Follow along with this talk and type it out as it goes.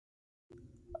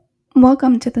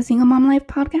Welcome to the Single Mom Life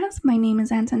podcast. My name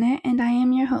is Antoinette and I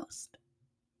am your host.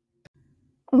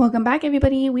 Welcome back,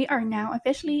 everybody. We are now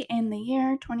officially in the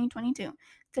year 2022.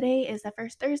 Today is the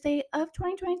first Thursday of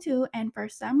 2022, and for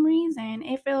some reason,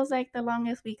 it feels like the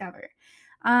longest week ever.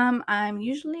 I'm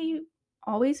usually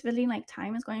always feeling like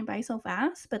time is going by so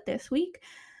fast, but this week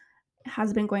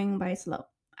has been going by slow.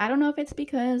 I don't know if it's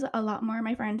because a lot more of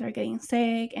my friends are getting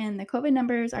sick and the COVID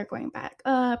numbers are going back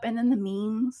up, and then the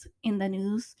memes in the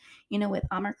news, with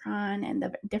Omicron and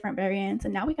the different variants.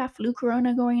 And now we got flu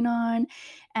corona going on.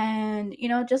 And,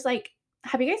 just like,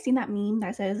 have you guys seen that meme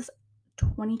that says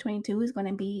 2022 is going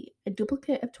to be a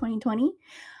duplicate of 2020?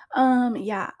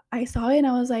 Yeah, I saw it and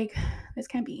I was like, this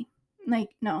can't be. Like,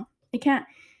 no, it can't.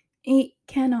 It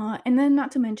cannot. And then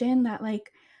not to mention that,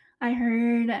 like, I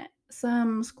heard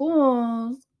some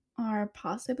schools are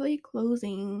possibly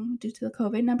closing due to the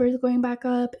COVID numbers going back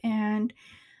up. And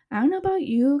I don't know about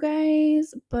you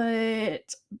guys,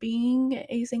 but being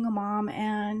a single mom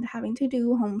and having to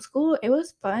do homeschool, it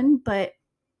was fun, but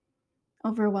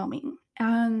overwhelming.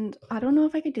 And I don't know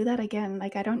if I could do that again.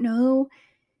 Like, I don't know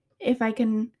if I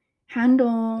can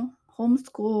handle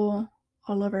homeschool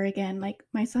all over again. Like,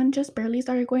 my son just barely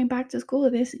started going back to school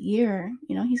this year.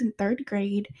 He's in third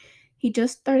grade. He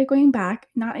just started going back,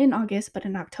 not in August, but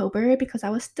in October, because I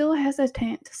was still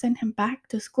hesitant to send him back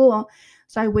to school.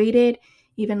 So I waited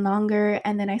even longer,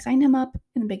 and then I signed him up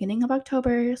in the beginning of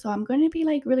October. So I'm going to be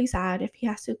like really sad if he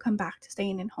has to come back to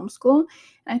staying in homeschool.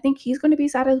 And I think he's going to be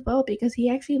sad as well because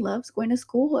he actually loves going to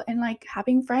school and like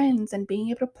having friends and being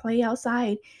able to play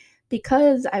outside.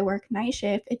 Because I work night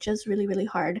shift, it's just really, really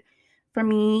hard for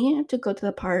me to go to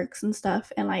the parks and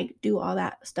stuff and like do all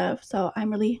that stuff. So I'm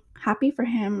really happy for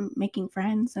him making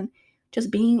friends and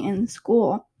just being in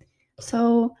school.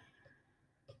 So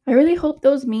I really hope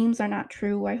those memes are not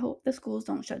true. I hope the schools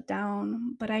don't shut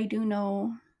down, but I do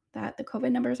know that the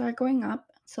COVID numbers are going up.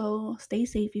 So stay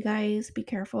safe, you guys. Be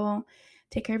careful.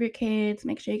 Take care of your kids.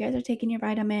 Make sure you guys are taking your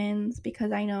vitamins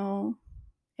because I know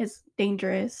it's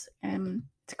dangerous and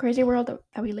it's a crazy world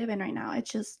that we live in right now.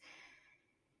 It's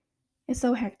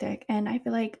so hectic. And I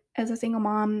feel like as a single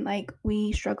mom, like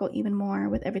we struggle even more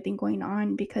with everything going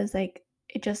on because like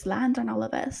it just lands on all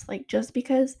of us. Like just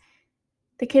because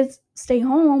the kids stay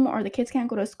home or the kids can't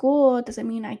go to school doesn't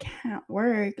mean I can't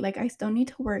work. Like I still need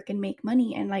to work and make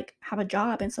money and like have a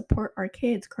job and support our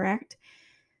kids, correct?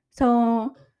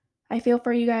 So I feel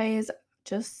for you guys.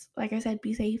 Just like I said,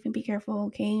 be safe and be careful,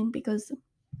 okay? Because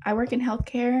I work in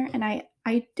healthcare and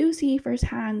I do see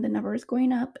firsthand the numbers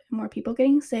going up, more people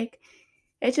getting sick.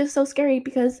 It's just so scary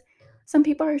because some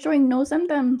people are showing no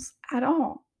symptoms at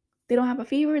all. They don't have a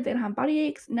fever, they don't have body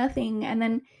aches, nothing. And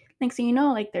then next thing you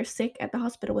know, like they're sick at the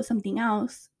hospital with something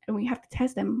else and we have to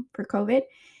test them for COVID.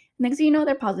 Next thing you know,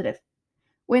 they're positive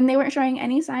when they weren't showing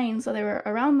any signs. So they were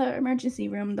around the emergency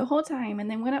room the whole time and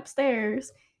then went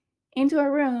upstairs into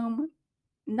a room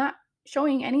not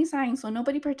showing any signs. So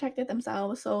nobody protected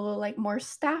themselves. So like more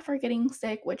staff are getting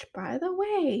sick, which by the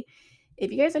way,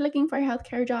 if you guys are looking for a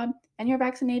healthcare job and you're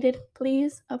vaccinated,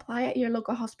 please apply at your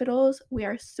local hospitals. We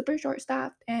are super short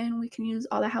staffed and we can use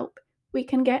all the help we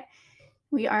can get.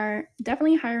 We are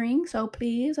definitely hiring. So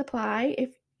please apply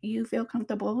if you feel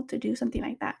comfortable to do something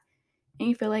like that and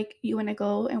you feel like you want to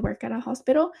go and work at a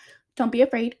hospital. Don't be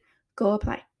afraid. Go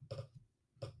apply.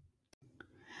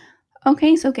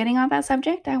 Okay, so getting off that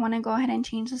subject, I want to go ahead and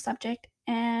change the subject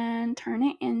and turn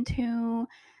it into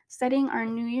setting our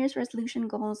New Year's resolution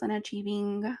goals and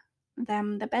achieving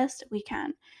them the best we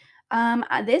can.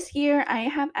 This year, I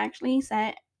have actually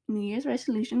set New Year's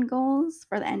resolution goals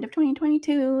for the end of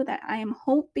 2022 that I am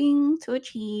hoping to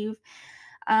achieve.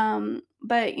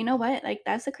 But you know what? Like,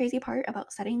 that's the crazy part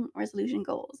about setting resolution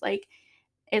goals. Like,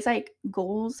 it's like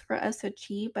goals for us to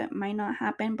achieve but might not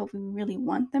happen, but we really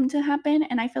want them to happen.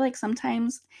 And I feel like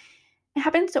sometimes it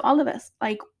happens to all of us.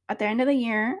 Like at the end of the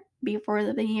year,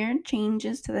 before the year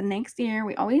changes to the next year,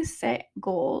 we always set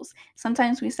goals.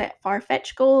 Sometimes we set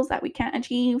far-fetched goals that we can't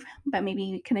achieve, but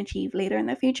maybe we can achieve later in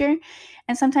the future.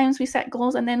 And sometimes we set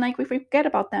goals and then like we forget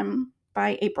about them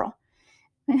by April.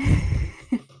 And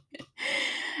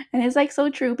it's like so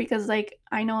true because like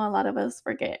I know a lot of us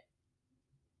forget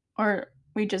or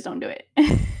we just don't do it.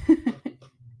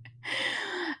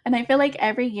 And I feel like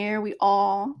every year we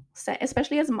all set,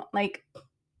 especially as like,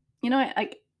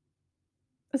 like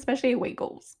especially weight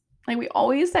goals. Like we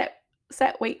always set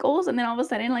weight goals, and then all of a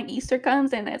sudden like Easter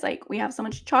comes and it's like we have so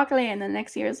much chocolate, and the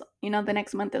next year's the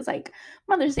next month is like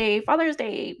Mother's Day, Father's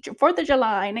Day, 4th of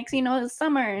July. Next thing you know, it's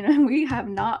summer, and we have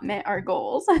not met our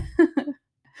goals.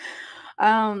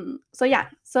 So yeah,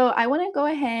 so I want to go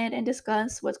ahead and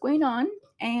discuss what's going on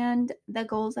and the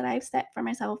goals that I've set for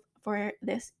myself for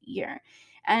this year.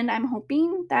 And I'm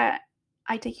hoping that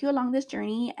I take you along this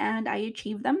journey and I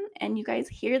achieve them. And you guys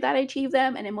hear that I achieve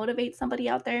them and it motivates somebody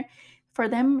out there for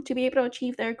them to be able to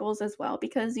achieve their goals as well.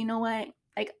 Because you know what?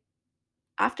 Like,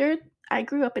 after I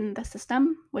grew up in the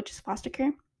system, which is foster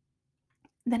care,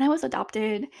 then I was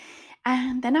adopted,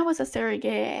 and then I was a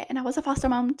surrogate, and I was a foster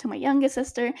mom to my youngest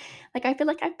sister. Like, I feel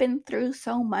like I've been through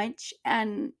so much,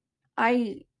 and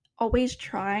I always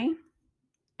try,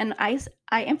 and I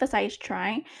emphasize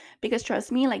try, because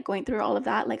trust me, like, going through all of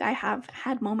that, like, I have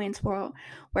had moments where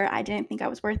I didn't think I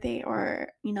was worth it, or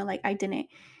like, I didn't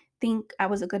think I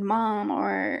was a good mom,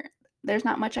 or there's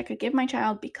not much I could give my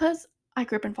child because I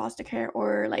grew up in foster care,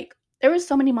 or like, there was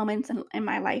so many moments in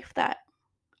my life that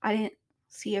I didn't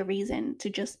see a reason to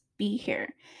just be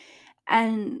here.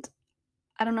 And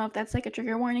I don't know if that's like a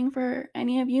trigger warning for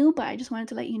any of you, but I just wanted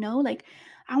to let you know, like,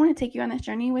 I want to take you on this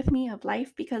journey with me of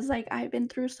life, because like, I've been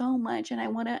through so much, and I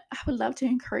would love to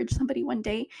encourage somebody one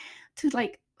day to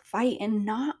like fight and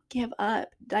not give up.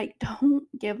 Like, don't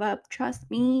give up. Trust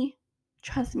me.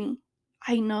 Trust me.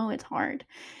 I know it's hard.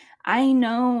 I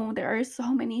know there are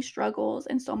so many struggles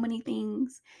and so many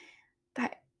things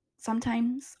that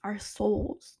sometimes our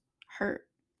souls hurt,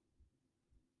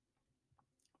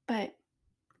 but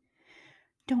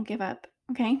don't give up.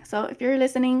 Okay. So if you're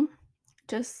listening,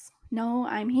 just know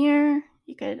I'm here.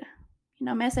 You could,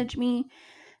 message me,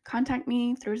 contact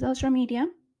me through social media.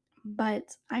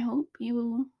 But I hope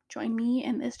you join me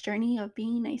in this journey of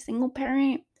being a single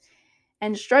parent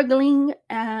and struggling,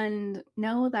 and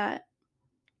know that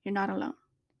you're not alone.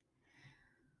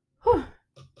 Whew.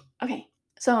 Okay.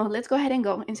 So let's go ahead and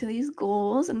go into these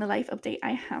goals and the life update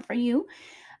I have for you.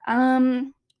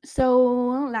 Um,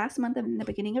 so last month in the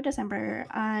beginning of December,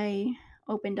 I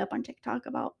opened up on TikTok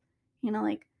about,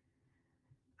 like,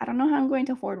 I don't know how I'm going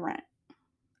to afford rent.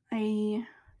 I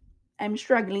am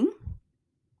struggling.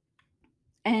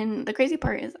 And the crazy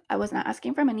part is I was not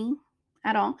asking for money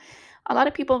at all. A lot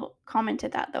of people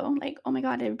commented that though, like, oh my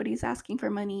God, everybody's asking for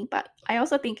money. But I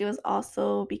also think it was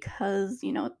also because,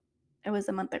 it was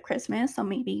the month of Christmas. So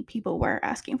maybe people were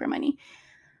asking for money.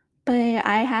 But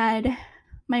I had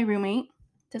my roommate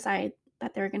decide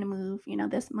that they were going to move,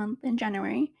 this month in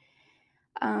January,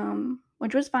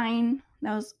 which was fine.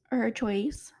 That was her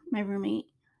choice. My roommate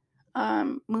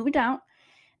moved out,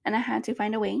 and I had to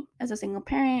find a way as a single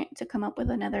parent to come up with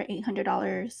another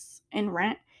 $800 in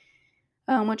rent,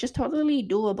 which is totally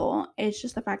doable. It's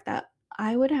just the fact that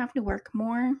I would have to work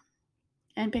more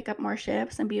and pick up more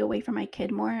shifts and be away from my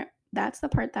kid more. That's the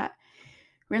part that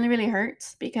really, really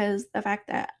hurts, because the fact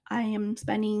that I am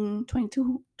spending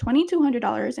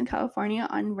 $2,200 in California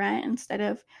on rent instead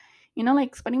of,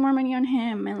 like, spending more money on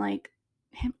him, and like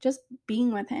him just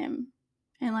being with him,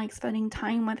 and like spending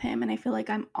time with him. And I feel like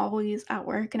I'm always at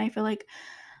work, and I feel like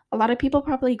a lot of people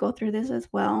probably go through this as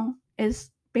well, is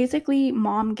basically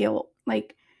mom guilt.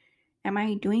 Like, am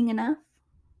I doing enough?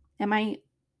 Am I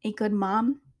a good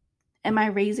mom? Am I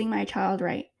raising my child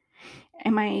right?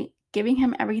 Am I giving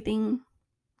him everything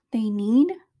they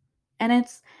need? And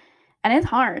it's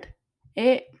hard.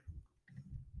 It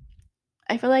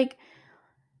I feel like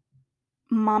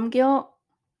mom guilt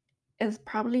is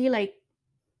probably like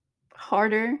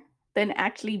harder than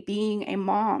actually being a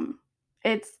mom.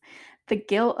 It's the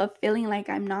guilt of feeling like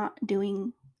I'm not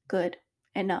doing good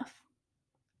enough.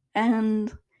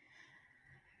 And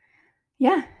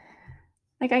yeah,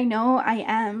 like, I know I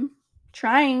am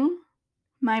trying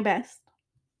my best,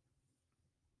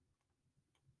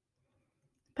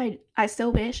 but I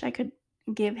still wish I could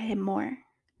give him more.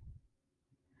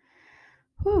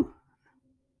 Whew.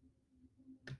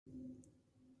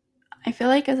 I feel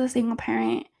like as a single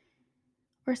parent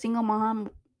or single mom,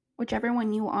 whichever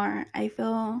one you are, I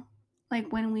feel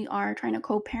like when we are trying to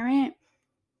co-parent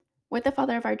with the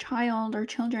father of our child or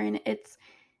children,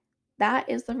 that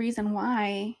is the reason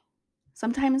why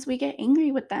sometimes we get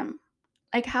angry with them.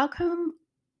 Like, how come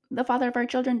the father of our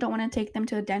children don't want to take them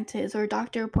to a dentist or a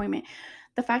doctor appointment?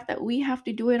 The fact that we have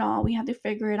to do it all, we have to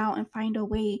figure it out and find a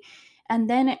way. And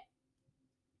then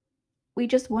we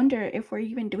just wonder if we're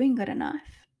even doing good enough.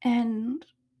 And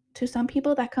to some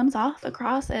people, that comes off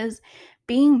across as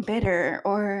being bitter,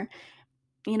 or,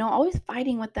 always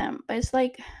fighting with them. But it's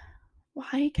like,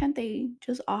 why can't they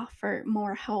just offer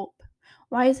more help?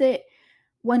 Why is it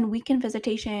one weekend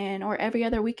visitation or every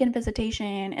other weekend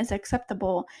visitation is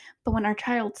acceptable, but when our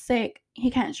child's sick,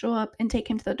 he can't show up and take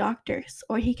him to the doctors,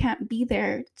 or he can't be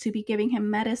there to be giving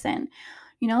him medicine?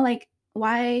 Like,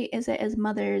 why is it as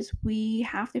mothers we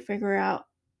have to figure out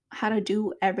how to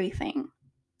do everything?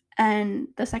 And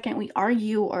the second we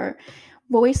argue or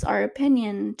voice our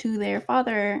opinion to their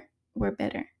father, we're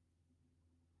bitter.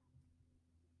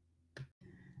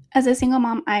 As a single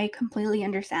mom, I completely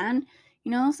understand.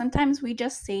 Sometimes we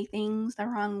just say things the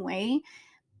wrong way,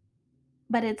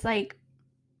 but it's like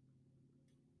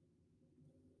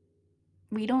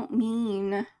we don't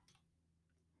mean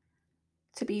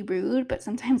to be rude, but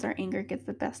sometimes our anger gets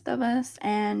the best of us.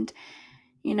 And,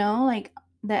 like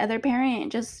the other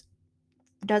parent just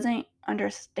doesn't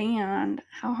understand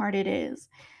how hard it is.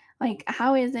 Like,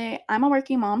 how is it? I'm a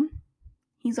working mom,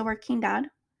 he's a working dad,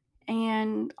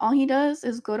 and all he does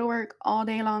is go to work all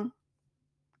day long,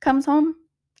 comes home,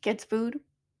 gets food,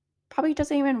 probably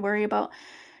doesn't even worry about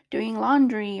doing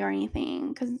laundry or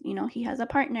anything because he has a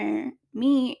partner.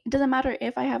 Me, it doesn't matter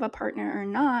if I have a partner or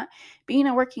not. Being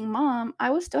a working mom, I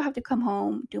would still have to come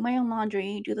home, do my own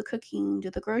laundry, do the cooking, do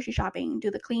the grocery shopping, do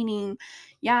the cleaning.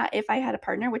 Yeah, if I had a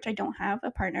partner, which I don't have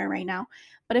a partner right now,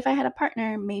 but if I had a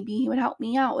partner, maybe he would help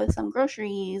me out with some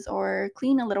groceries or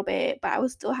clean a little bit, but I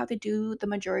would still have to do the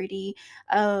majority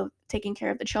of taking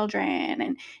care of the children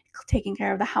and taking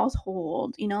care of the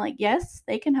household. Like, yes,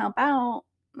 they can help out,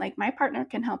 like my partner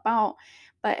can help out,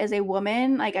 but as a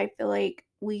woman, like I feel like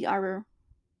we are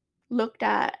looked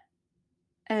at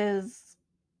as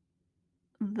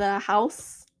the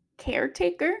house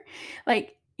caretaker.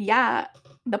 Like, yeah,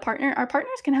 our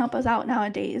partners can help us out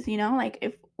nowadays, like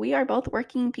if we are both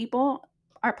working people,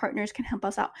 our partners can help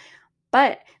us out.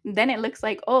 But then it looks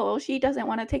like, oh, she doesn't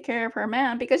want to take care of her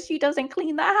man because she doesn't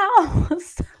clean the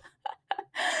house.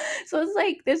 So it's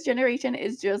like this generation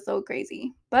is just so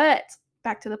crazy. But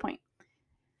back to the point.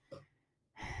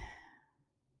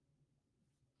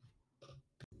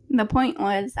 The point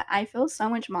was that I feel so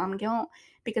much mom guilt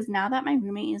because now that my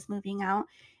roommate is moving out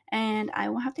and I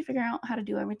will have to figure out how to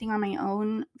do everything on my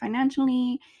own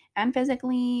financially and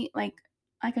physically, like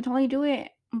I can totally do it,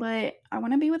 but I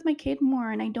want to be with my kid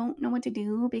more and I don't know what to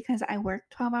do because I work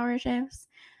 12-hour shifts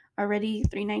already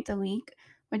 3 nights a week,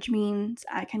 which means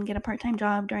I can get a part-time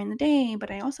job during the day,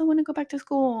 but I also want to go back to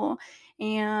school.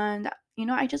 And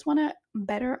I just want to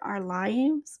better our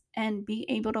lives and be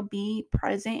able to be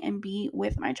present and be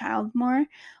with my child more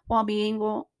while being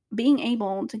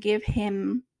able to give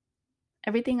him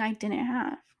everything I didn't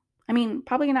have. I mean,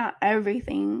 probably not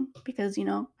everything because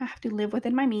I have to live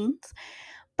within my means,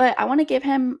 but I want to give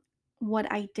him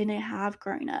what I didn't have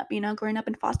growing up. Growing up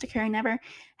in foster care, I never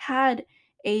had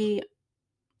a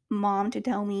mom to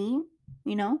tell me,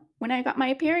 when I got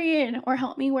my period or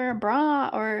help me wear a bra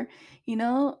or,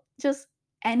 just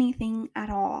anything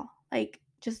at all. Like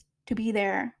just to be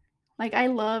there. Like I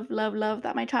love, love, love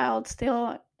that my child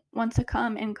still wants to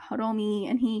come and cuddle me.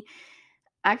 And he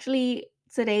actually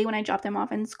today when I dropped him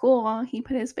off in school, he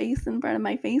put his face in front of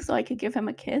my face so I could give him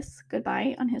a kiss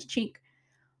goodbye on his cheek.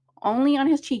 Only on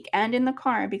his cheek and in the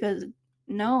car because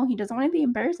no, he doesn't want to be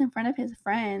embarrassed in front of his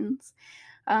friends.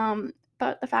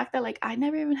 But the fact that like I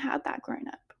never even had that growing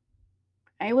up.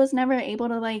 I was never able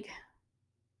to like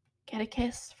get a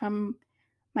kiss from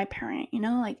my parent,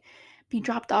 like be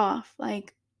dropped off.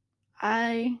 Like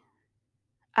I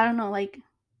I don't know, like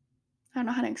I don't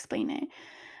know how to explain it.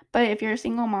 But if you're a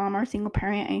single mom or a single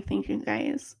parent, I think you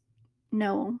guys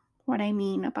know what I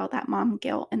mean about that mom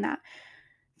guilt and that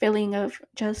feeling of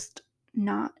just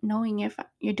not knowing if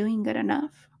you're doing good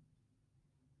enough.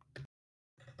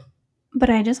 But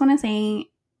I just want to say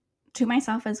to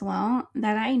myself as well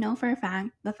that I know for a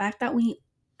fact the fact that we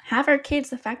have our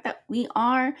kids, the fact that we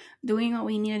are doing what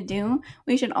we need to do,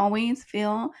 we should always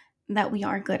feel that we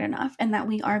are good enough and that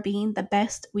we are being the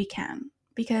best we can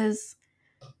because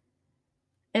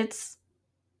it's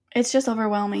it's just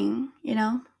overwhelming,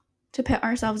 to put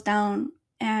ourselves down.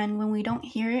 And when we don't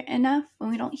hear it enough, when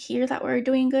we don't hear that we're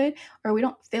doing good or we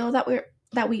don't feel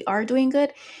that we are doing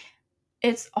good,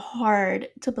 it's hard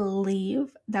to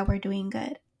believe that we're doing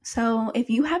good. So if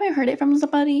you haven't heard it from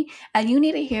somebody and you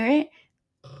need to hear it,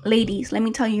 ladies, let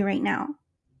me tell you right now,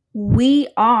 we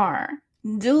are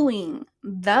doing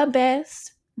the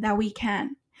best that we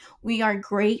can. We are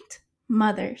great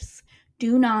mothers.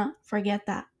 Do not forget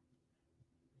that.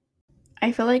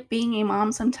 I feel like being a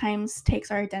mom sometimes takes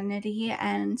our identity,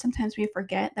 and sometimes we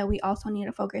forget that we also need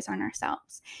to focus on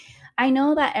ourselves. I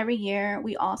know that every year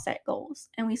we all set goals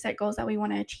and we set goals that we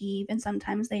want to achieve, and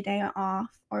sometimes they die off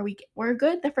or we're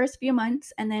good the first few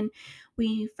months and then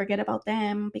we forget about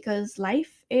them because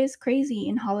life is crazy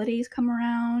and holidays come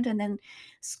around and then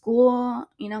school,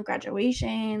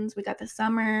 graduations, we got the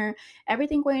summer,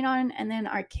 everything going on, and then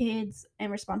our kids and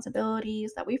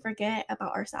responsibilities that we forget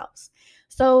about ourselves.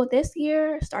 So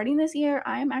starting this year,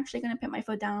 I'm actually going to put my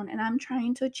foot down and I'm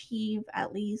trying to achieve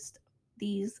at least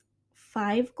these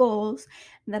 5 goals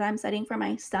that I'm setting for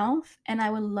myself. And I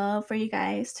would love for you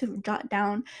guys to jot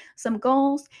down some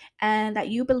goals and that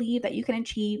you believe that you can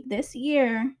achieve this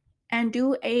year and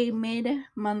do a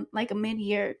mid-month, like a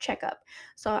mid-year checkup.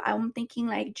 So I'm thinking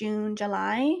like June,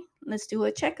 July, let's do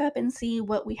a checkup and see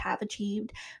what we have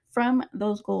achieved from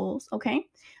those goals, okay?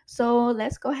 So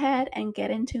let's go ahead and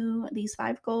get into these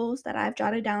 5 goals that I've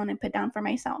jotted down and put down for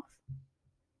myself.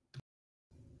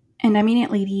 And I mean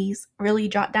it, ladies, really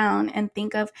jot down and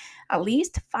think of at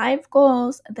least 5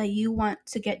 goals that you want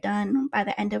to get done by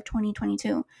the end of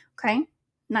 2022, okay?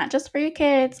 Not just for your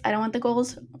kids. I don't want the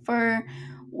goals for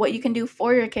what you can do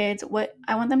for your kids. What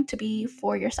I want them to be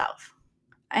for yourself.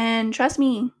 And trust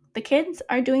me, the kids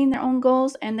are doing their own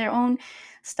goals and their own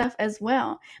stuff as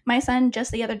well. My son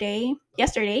just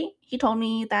yesterday, he told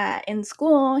me that in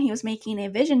school he was making a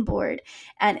vision board,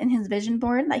 and in his vision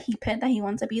board that he put that he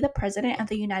wants to be the president of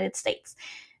the United States.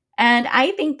 And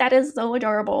I think that is so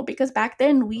adorable because back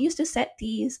then we used to set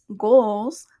these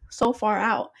goals so far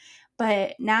out.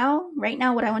 But now, right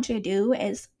now, what I want you to do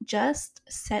is just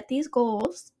set these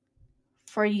goals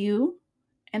for you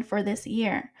and for this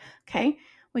year. Okay.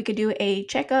 We could do a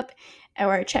checkup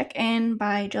or a check in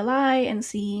by July and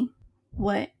see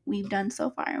what we've done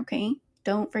so far. Okay.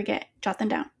 Don't forget, jot them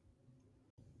down.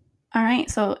 All right.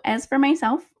 So, as for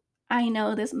myself, I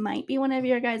know this might be one of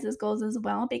your guys' goals as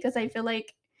well because I feel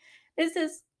like this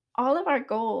is all of our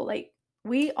goal. Like,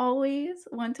 we always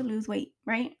want to lose weight,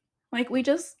 right? Like,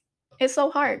 it's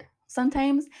so hard.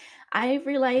 Sometimes I've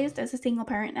realized as a single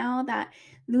parent now that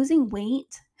losing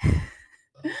weight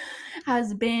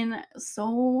has been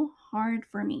so hard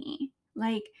for me.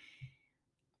 Like,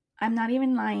 I'm not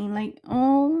even lying. Like,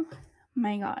 oh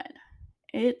my God.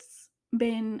 It's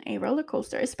been a roller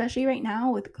coaster, especially right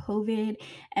now with COVID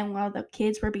and while the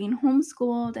kids were being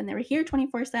homeschooled and they were here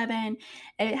 24/7.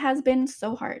 It has been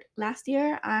so hard. Last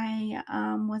year, I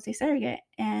was a surrogate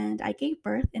and I gave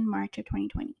birth in March of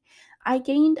 2020. I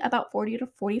gained about 40 to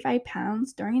 45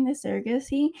 pounds during the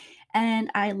surrogacy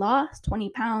and I lost 20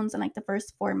 pounds in like the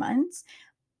first 4 months.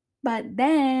 But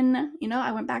then,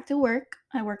 I went back to work.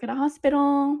 I work at a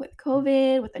hospital with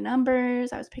COVID, with the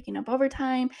numbers. I was picking up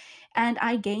overtime, and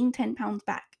I gained 10 pounds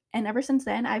back. And ever since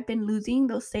then, I've been losing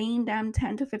those same damn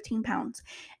 10 to 15 pounds.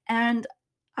 And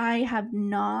I have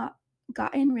not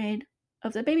gotten rid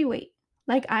of the baby weight.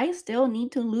 Like, I still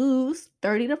need to lose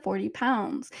 30 to 40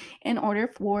 pounds in order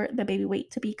for the baby weight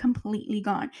to be completely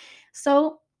gone.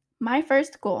 So, my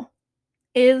first goal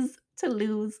is to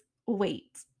lose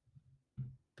weight.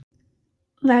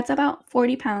 That's about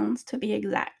 40 pounds to be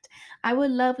exact. I would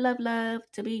love, love, love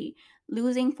to be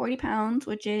losing 40 pounds,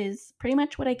 which is pretty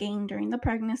much what I gained during the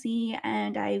pregnancy.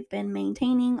 And I've been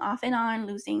maintaining off and on,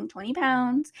 losing 20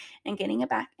 pounds and getting it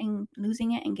back and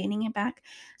losing it and gaining it back.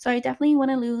 So I definitely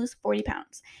want to lose 40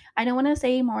 pounds. I don't want to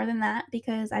say more than that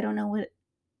because I don't know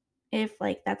if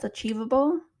like that's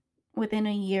achievable within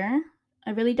a year.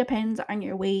 It really depends on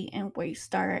your weight and where you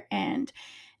start and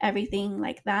everything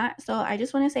like that. So I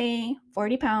just want to say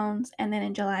 40 pounds, and then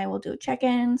in July we'll do a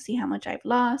check-in, see how much I've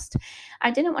lost.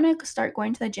 I didn't want to start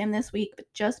going to the gym this week, but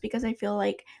just because I feel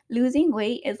like losing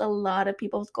weight is a lot of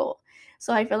people's goal.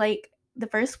 So I feel like the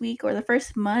first week or the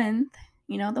first month,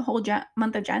 the whole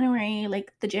month of January,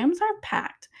 like the gyms are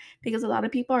packed because a lot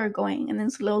of people are going, and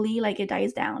then slowly like it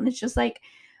dies down. It's just like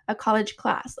a college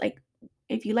class. Like,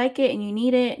 if you like it and you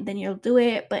need it, then you'll do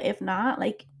it. But if not,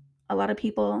 like a lot of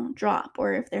people drop,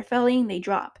 or if they're failing, they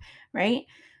drop, right?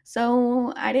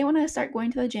 So I didn't want to start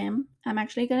going to the gym. I'm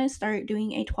actually going to start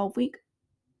doing a 12-week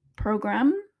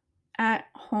program at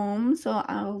home. So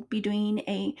I'll be doing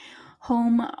a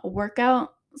home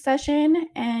workout session,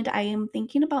 and I am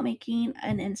thinking about making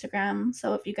an Instagram.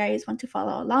 So if you guys want to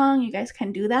follow along, you guys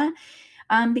can do that.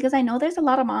 Because I know there's a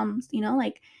lot of moms,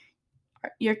 like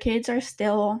your kids are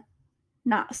still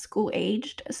not school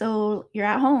aged, so you're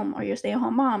at home or you're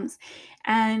stay-at-home moms,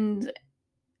 and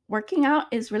working out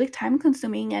is really time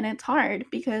consuming and it's hard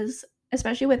because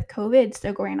especially with COVID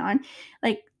still going on,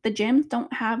 like the gyms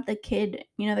don't have the kid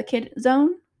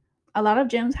zone. A lot of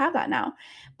gyms have that now,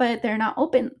 but they're not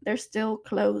open. They're still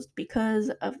closed because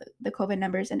of the COVID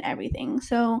numbers and everything.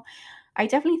 So I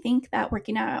definitely think that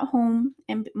working out at home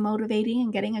and motivating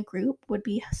and getting a group would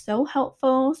be so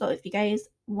helpful. So if you guys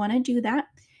want to do that,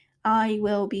 I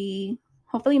will be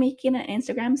hopefully making an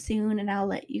Instagram soon and I'll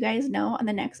let you guys know on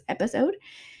the next episode.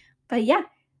 But yeah,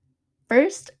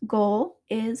 first goal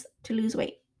is to lose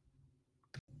weight.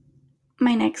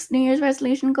 My next New Year's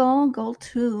resolution goal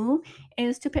 2,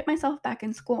 is to put myself back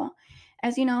in school.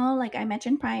 As you know, like I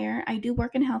mentioned prior, I do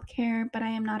work in healthcare, but I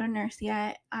am not a nurse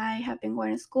yet. I have been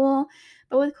going to school,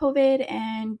 but with COVID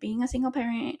and being a single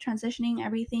parent, transitioning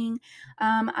everything,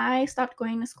 I stopped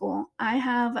going to school. I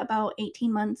have about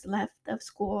 18 months left of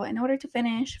school in order to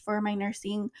finish for my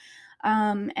nursing.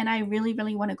 And I really,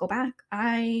 really want to go back.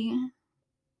 I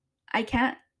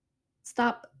can't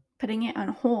stop putting it on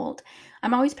hold.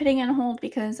 I'm always putting it on hold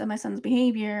because of my son's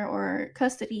behavior or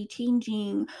custody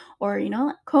changing or,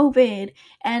 COVID.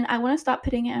 And I want to stop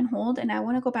putting it on hold and I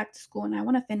want to go back to school and I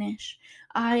want to finish.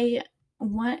 I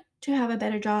want to have a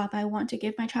better job. I want to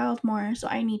give my child more. So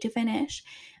I need to finish.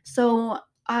 So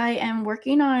I am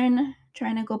working on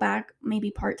trying to go back maybe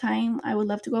part time. I would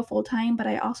love to go full time, but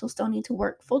I also still need to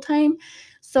work full time.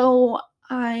 So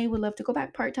I would love to go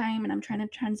back part time and I'm trying to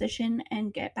transition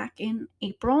and get back in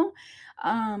April.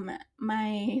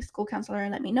 My school counselor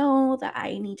let me know that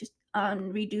I need to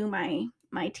redo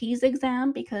my T's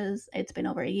exam because it's been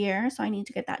over a year, so I need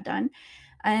to get that done.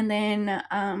 And then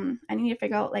I need to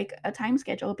figure out like a time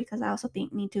schedule because I also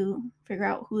think need to figure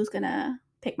out who's gonna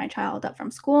pick my child up from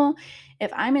school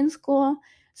if I'm in school.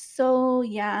 So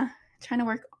yeah, trying to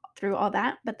work through all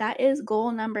that. But that is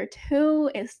goal number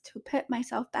 2 is to put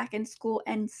myself back in school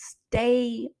and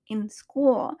stay in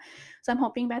school. So I'm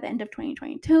hoping by the end of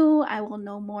 2022, I will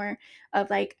know more of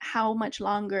like how much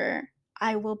longer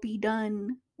I will be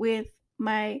done with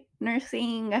my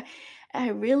nursing. I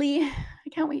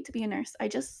can't wait to be a nurse.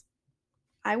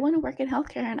 I want to work in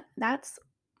healthcare and that's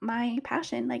my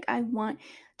passion. Like I want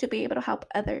to be able to help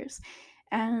others.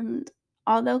 And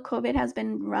although COVID has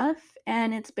been rough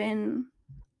and it's been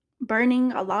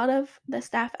burning a lot of the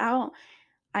staff out,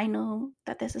 I know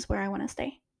that this is where I want to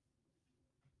stay.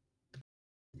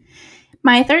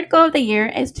 My third goal of the year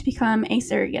is to become a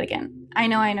surrogate again. I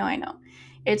know.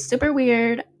 It's super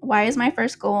weird. Why is my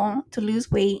first goal to lose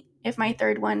weight if my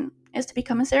third one is to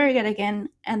become a surrogate again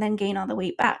and then gain all the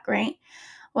weight back, right?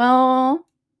 Well,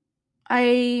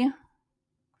 I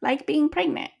like being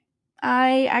pregnant.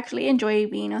 I actually enjoy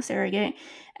being a surrogate.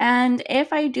 And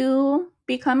if I do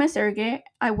become a surrogate,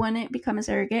 I wouldn't become a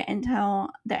surrogate until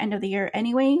the end of the year,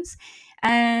 anyways.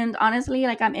 And honestly,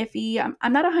 like I'm iffy.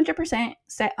 I'm not 100%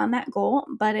 set on that goal,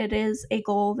 but it is a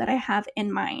goal that I have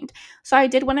in mind. So I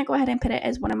did want to go ahead and put it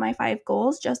as one of my 5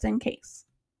 goals just in case.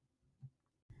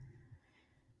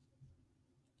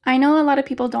 I know a lot of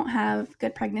people don't have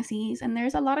good pregnancies, and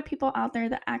there's a lot of people out there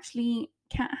that actually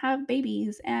can't have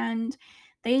babies and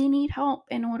they need help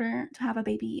in order to have a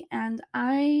baby. And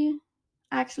I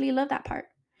actually love that part.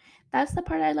 That's the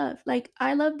part I love. Like,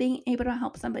 I love being able to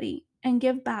help somebody and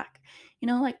give back.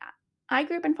 Like I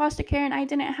grew up in foster care and I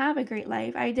didn't have a great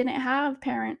life. I didn't have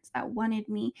parents that wanted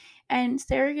me. And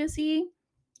surrogacy,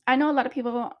 I know a lot of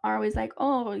people are always like,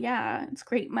 "Oh, yeah, it's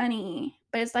great money."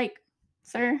 But it's like,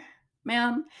 "Sir,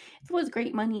 ma'am, if it was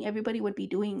great money, everybody would be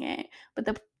doing it."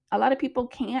 But a lot of people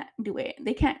can't do it.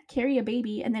 They can't carry a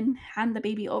baby and then hand the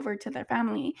baby over to their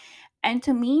family. And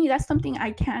to me, that's something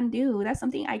I can do. That's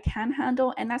something I can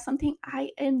handle and that's something I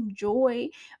enjoy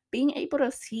being able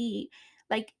to see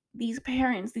like these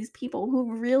parents, these people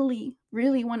who really,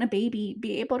 really want a baby,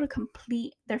 be able to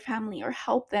complete their family or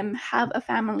help them have a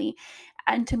family.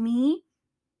 And to me,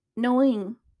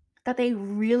 knowing that they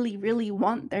really, really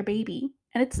want their baby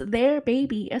and it's their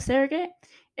baby, a surrogate,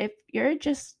 if you're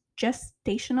just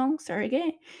gestational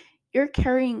surrogate, you're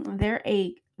carrying their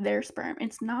egg, their sperm.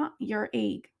 It's not your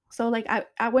egg. So like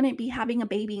I wouldn't be having a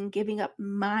baby and giving up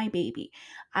my baby.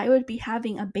 I would be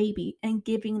having a baby and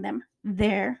giving them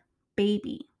their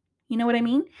baby. You know what I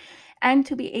mean? And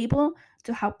to be able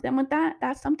to help them with that,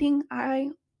 that's something I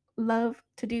love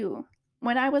to do.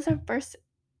 When I was the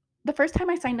first time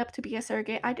I signed up to be a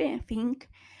surrogate, I didn't think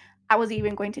I was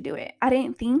even going to do it. I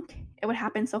didn't think it would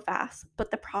happen so fast.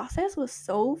 But the process was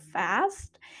so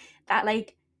fast that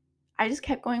like I just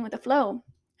kept going with the flow.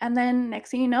 And then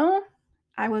next thing you know,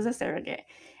 I was a surrogate.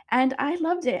 And I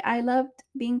loved it. I loved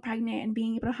being pregnant and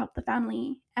being able to help the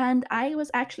family. And I was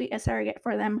actually a surrogate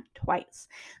for them twice.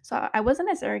 So I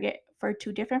wasn't a surrogate for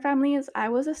 2 different families. I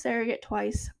was a surrogate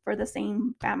twice for the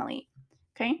same family.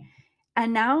 Okay.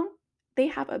 And now they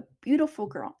have a beautiful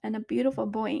girl and a beautiful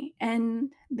boy,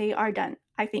 and they are done.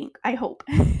 I think. I hope.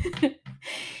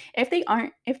 If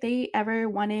they ever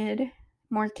wanted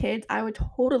more kids, I would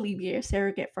totally be a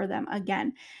surrogate for them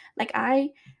again. Like I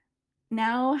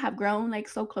now have grown like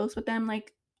so close with them.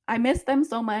 Like I miss them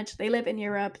so much. They live in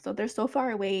Europe, so they're so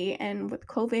far away. And with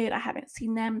COVID, I haven't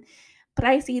seen them, but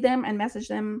I see them and message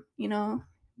them,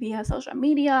 via social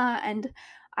media. And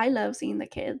I love seeing the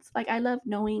kids. Like I love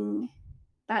knowing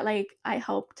that like I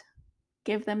helped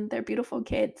give them their beautiful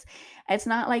kids. It's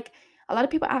not like a lot of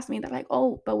people ask me, they're like,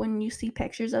 oh, but when you see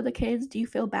pictures of the kids, do you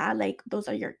feel bad? Like, those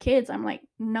are your kids? I'm like,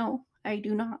 no, I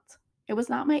do not. It was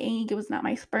not my egg. It was not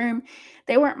my sperm.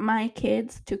 They weren't my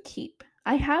kids to keep.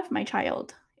 I have my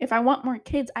child. If I want more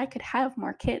kids, I could have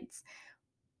more kids,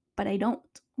 but I don't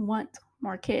want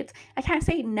more kids. I can't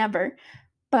say never,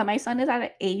 but my son is at an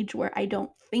age where I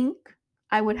don't think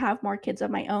I would have more kids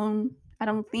of my own. I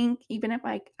don't think even if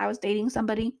like I was dating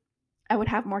somebody, I would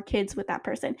have more kids with that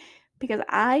person because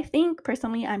I think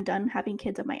personally I'm done having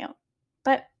kids of my own.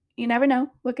 But you never know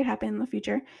what could happen in the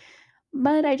future.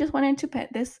 But I just wanted to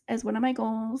put this as one of my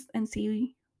goals and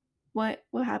see what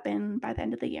will happen by the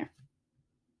end of the year.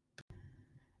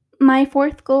 My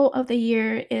fourth goal of the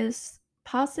year is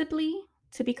possibly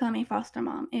to become a foster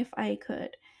mom if I could.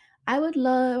 I would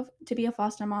love to be a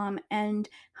foster mom and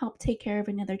help take care of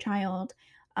another child.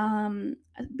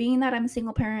 Being that I'm a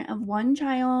single parent of one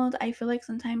child, I feel like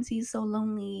sometimes he's so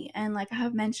lonely. And like I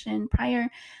have mentioned prior,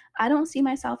 I don't see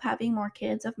myself having more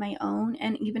kids of my own.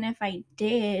 And even if I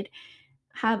did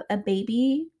have a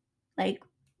baby, like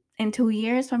in 2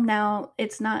 years from now,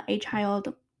 it's not a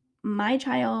child my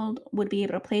child would be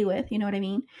able to play with. You know what I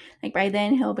mean? Like by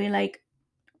then, he'll be like,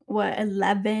 what,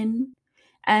 11?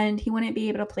 And he wouldn't be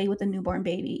able to play with a newborn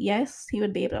baby. Yes, he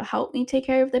would be able to help me take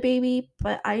care of the baby,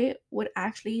 but I would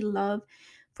actually love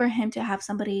for him to have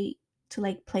somebody to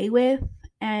like play with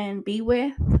and be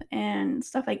with and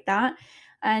stuff like that.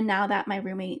 And now that my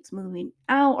roommate's moving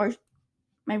out, or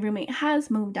my roommate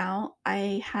has moved out,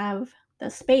 I have the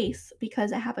space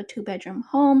because I have a 2 bedroom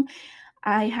home.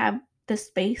 I have the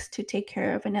space to take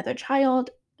care of another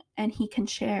child, and he can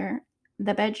share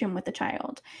the bedroom with the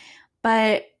child.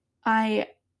 But I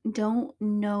don't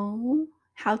know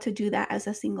how to do that as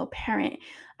a single parent.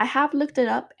 I have looked it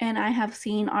up and I have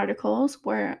seen articles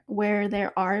where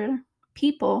there are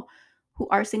people who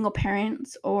are single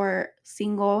parents or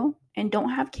single and don't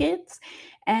have kids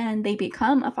and they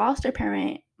become a foster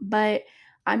parent, but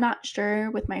I'm not sure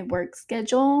with my work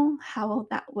schedule how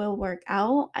that will work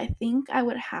out. I think I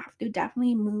would have to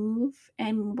definitely move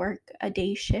and work a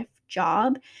day shift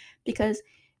job because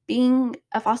being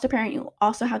a foster parent, you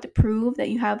also have to prove that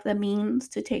you have the means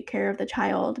to take care of the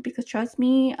child. Because trust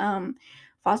me,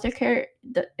 foster care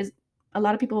is a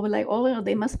lot of people will be like, oh,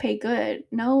 they must pay good.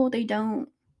 No, they don't.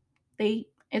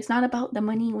 It's not about the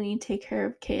money when you take care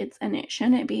of kids, and it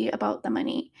shouldn't be about the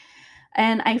money.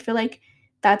 And I feel like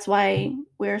that's why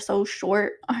we're so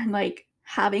short on like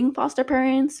having foster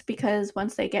parents, because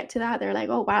once they get to that, they're like,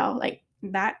 oh wow, like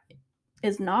that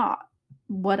is not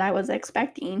what I was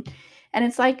expecting. And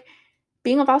it's like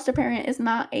being a foster parent is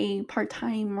not a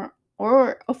part-time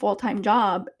or a full-time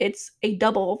job. It's a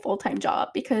double full-time job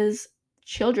because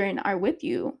children are with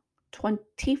you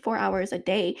 24 hours a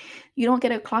day. You don't get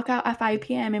to clock out at 5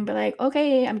 p.m. and be like,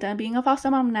 okay, I'm done being a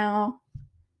foster mom now.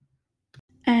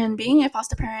 And being a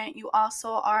foster parent, you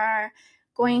also are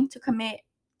going to commit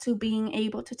to being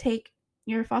able to take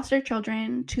your foster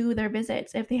children to their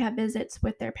visits. If they have visits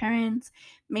with their parents,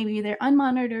 maybe they're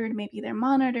unmonitored, maybe they're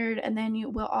monitored, and then you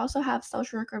will also have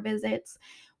social worker visits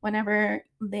whenever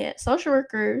the social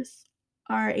workers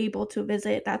are able to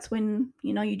visit. That's when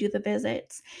you do the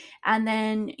visits. And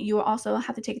then you will also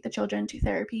have to take the children to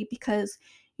therapy because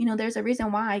there's a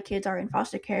reason why kids are in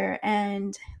foster care,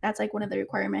 and that's like one of the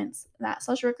requirements that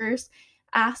social workers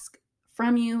ask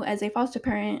from you as a foster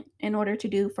parent in order to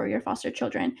do for your foster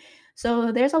children.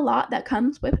 So there's a lot that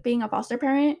comes with being a foster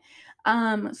parent.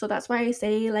 So that's why I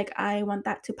say like I want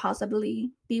that to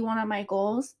possibly be one of my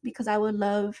goals, because I would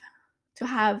love to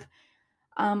have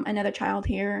another child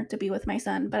here to be with my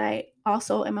son, but I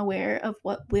also am aware of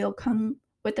what will come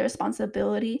with the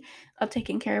responsibility of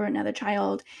taking care of another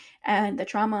child and the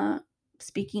trauma,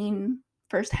 speaking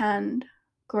firsthand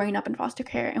growing up in foster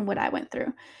care and what I went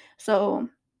through. So,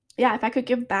 yeah, if I could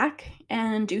give back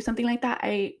and do something like that,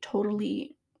 I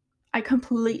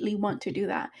completely want to do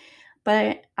that.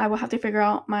 But I will have to figure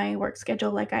out my work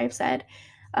schedule, like I've said,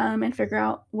 and figure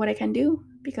out what I can do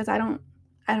because I don't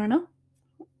know.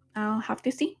 I'll have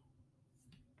to see.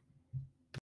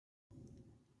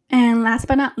 And last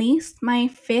but not least, my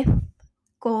fifth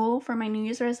goal for my New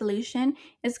Year's resolution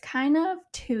is kind of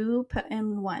two put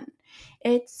in one.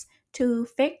 It's to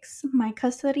fix my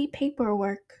custody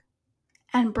paperwork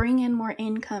and bring in more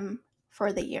income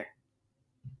for the year.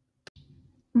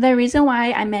 The reason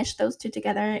why I meshed those two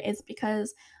together is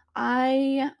because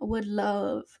I would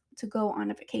love to go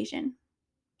on a vacation.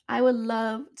 I would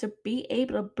love to be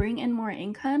able to bring in more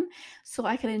income so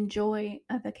I could enjoy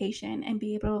a vacation and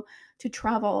be able to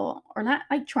travel, or not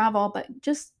like travel, but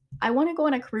just I want to go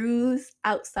on a cruise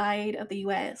outside of the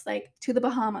US, like to the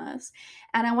Bahamas.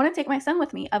 And I want to take my son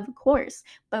with me, of course.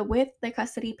 But with the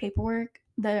custody paperwork,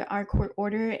 our court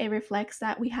order, it reflects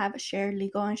that we have shared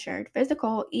legal and shared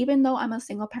physical. Even though I'm a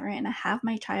single parent and I have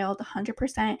my child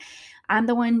 100%, I'm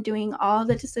the one doing all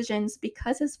the decisions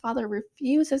because his father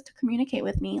refuses to communicate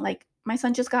with me. Like, my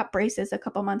son just got braces a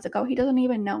couple months ago. He doesn't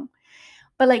even know.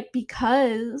 But like,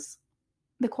 because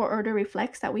the court order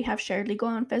reflects that we have shared legal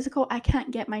and physical, I can't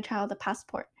get my child a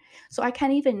passport. So I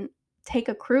can't even take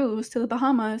a cruise to the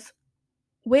Bahamas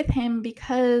with him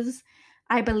because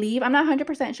I believe, I'm not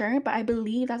 100% sure, but I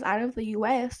believe that's out of the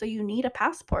US, so you need a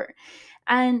passport.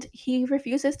 And he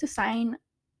refuses to sign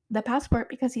the passport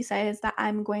because he says that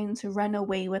I'm going to run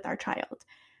away with our child.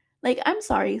 Like, I'm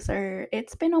sorry, sir.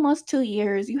 It's been almost 2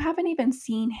 years. You haven't even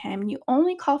seen him. You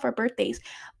only call for birthdays,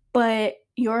 but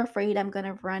you're afraid I'm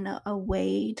gonna run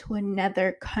away to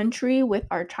another country with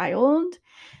our child?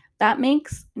 That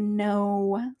makes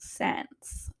no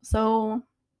sense. So,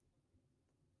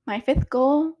 my fifth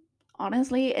goal,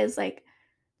 honestly, is like,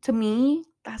 to me,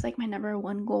 that's like my number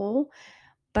one goal.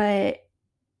 But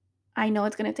I know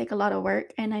it's gonna take a lot of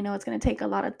work and I know it's gonna take a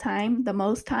lot of time, the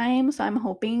most time. So I'm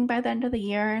hoping by the end of the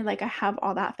year, like I have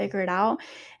all that figured out.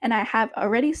 And I have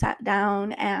already sat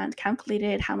down and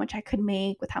calculated how much I could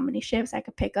make with how many shifts I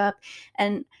could pick up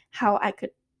and how I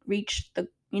could reach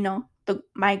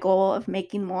my goal of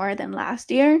making more than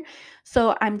last year.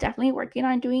 So I'm definitely working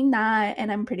on doing that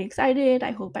and I'm pretty excited.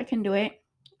 I hope I can do it.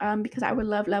 Because I would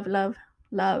love, love, love,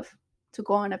 love to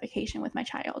go on a vacation with my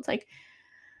child. Like,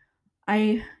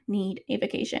 I need a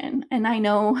vacation. And I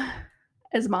know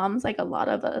as moms, like a lot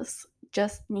of us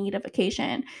just need a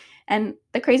vacation. And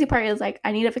the crazy part is like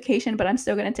I need a vacation, but I'm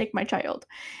still gonna take my child.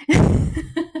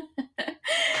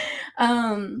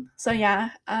 So yeah,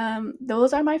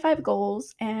 those are my 5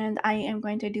 goals, and I am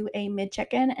going to do a mid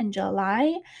check-in in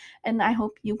July. And I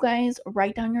hope you guys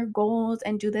write down your goals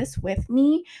and do this with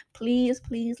me. Please,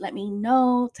 please let me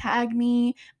know, tag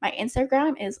me. My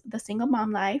Instagram is the Single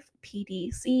Mom Life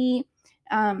PDC.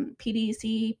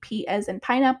 PDC, P as in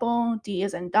pineapple, D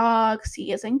as in dog,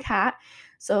 C as in cat.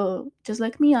 So just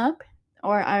look me up,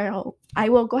 or I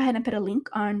will go ahead and put a link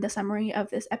on the summary of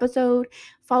this episode.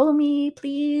 Follow me,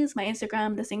 please. My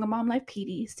Instagram, the Single Mom Life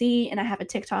PDC, and I have a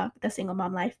TikTok, the Single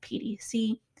Mom Life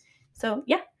PDC. So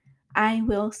yeah, I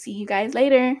will see you guys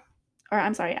later. Or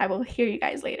I'm sorry, I will hear you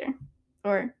guys later.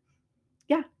 Or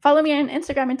yeah, follow me on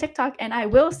Instagram and TikTok, and I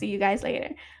will see you guys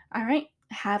later. All right,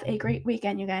 have a great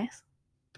weekend, you guys.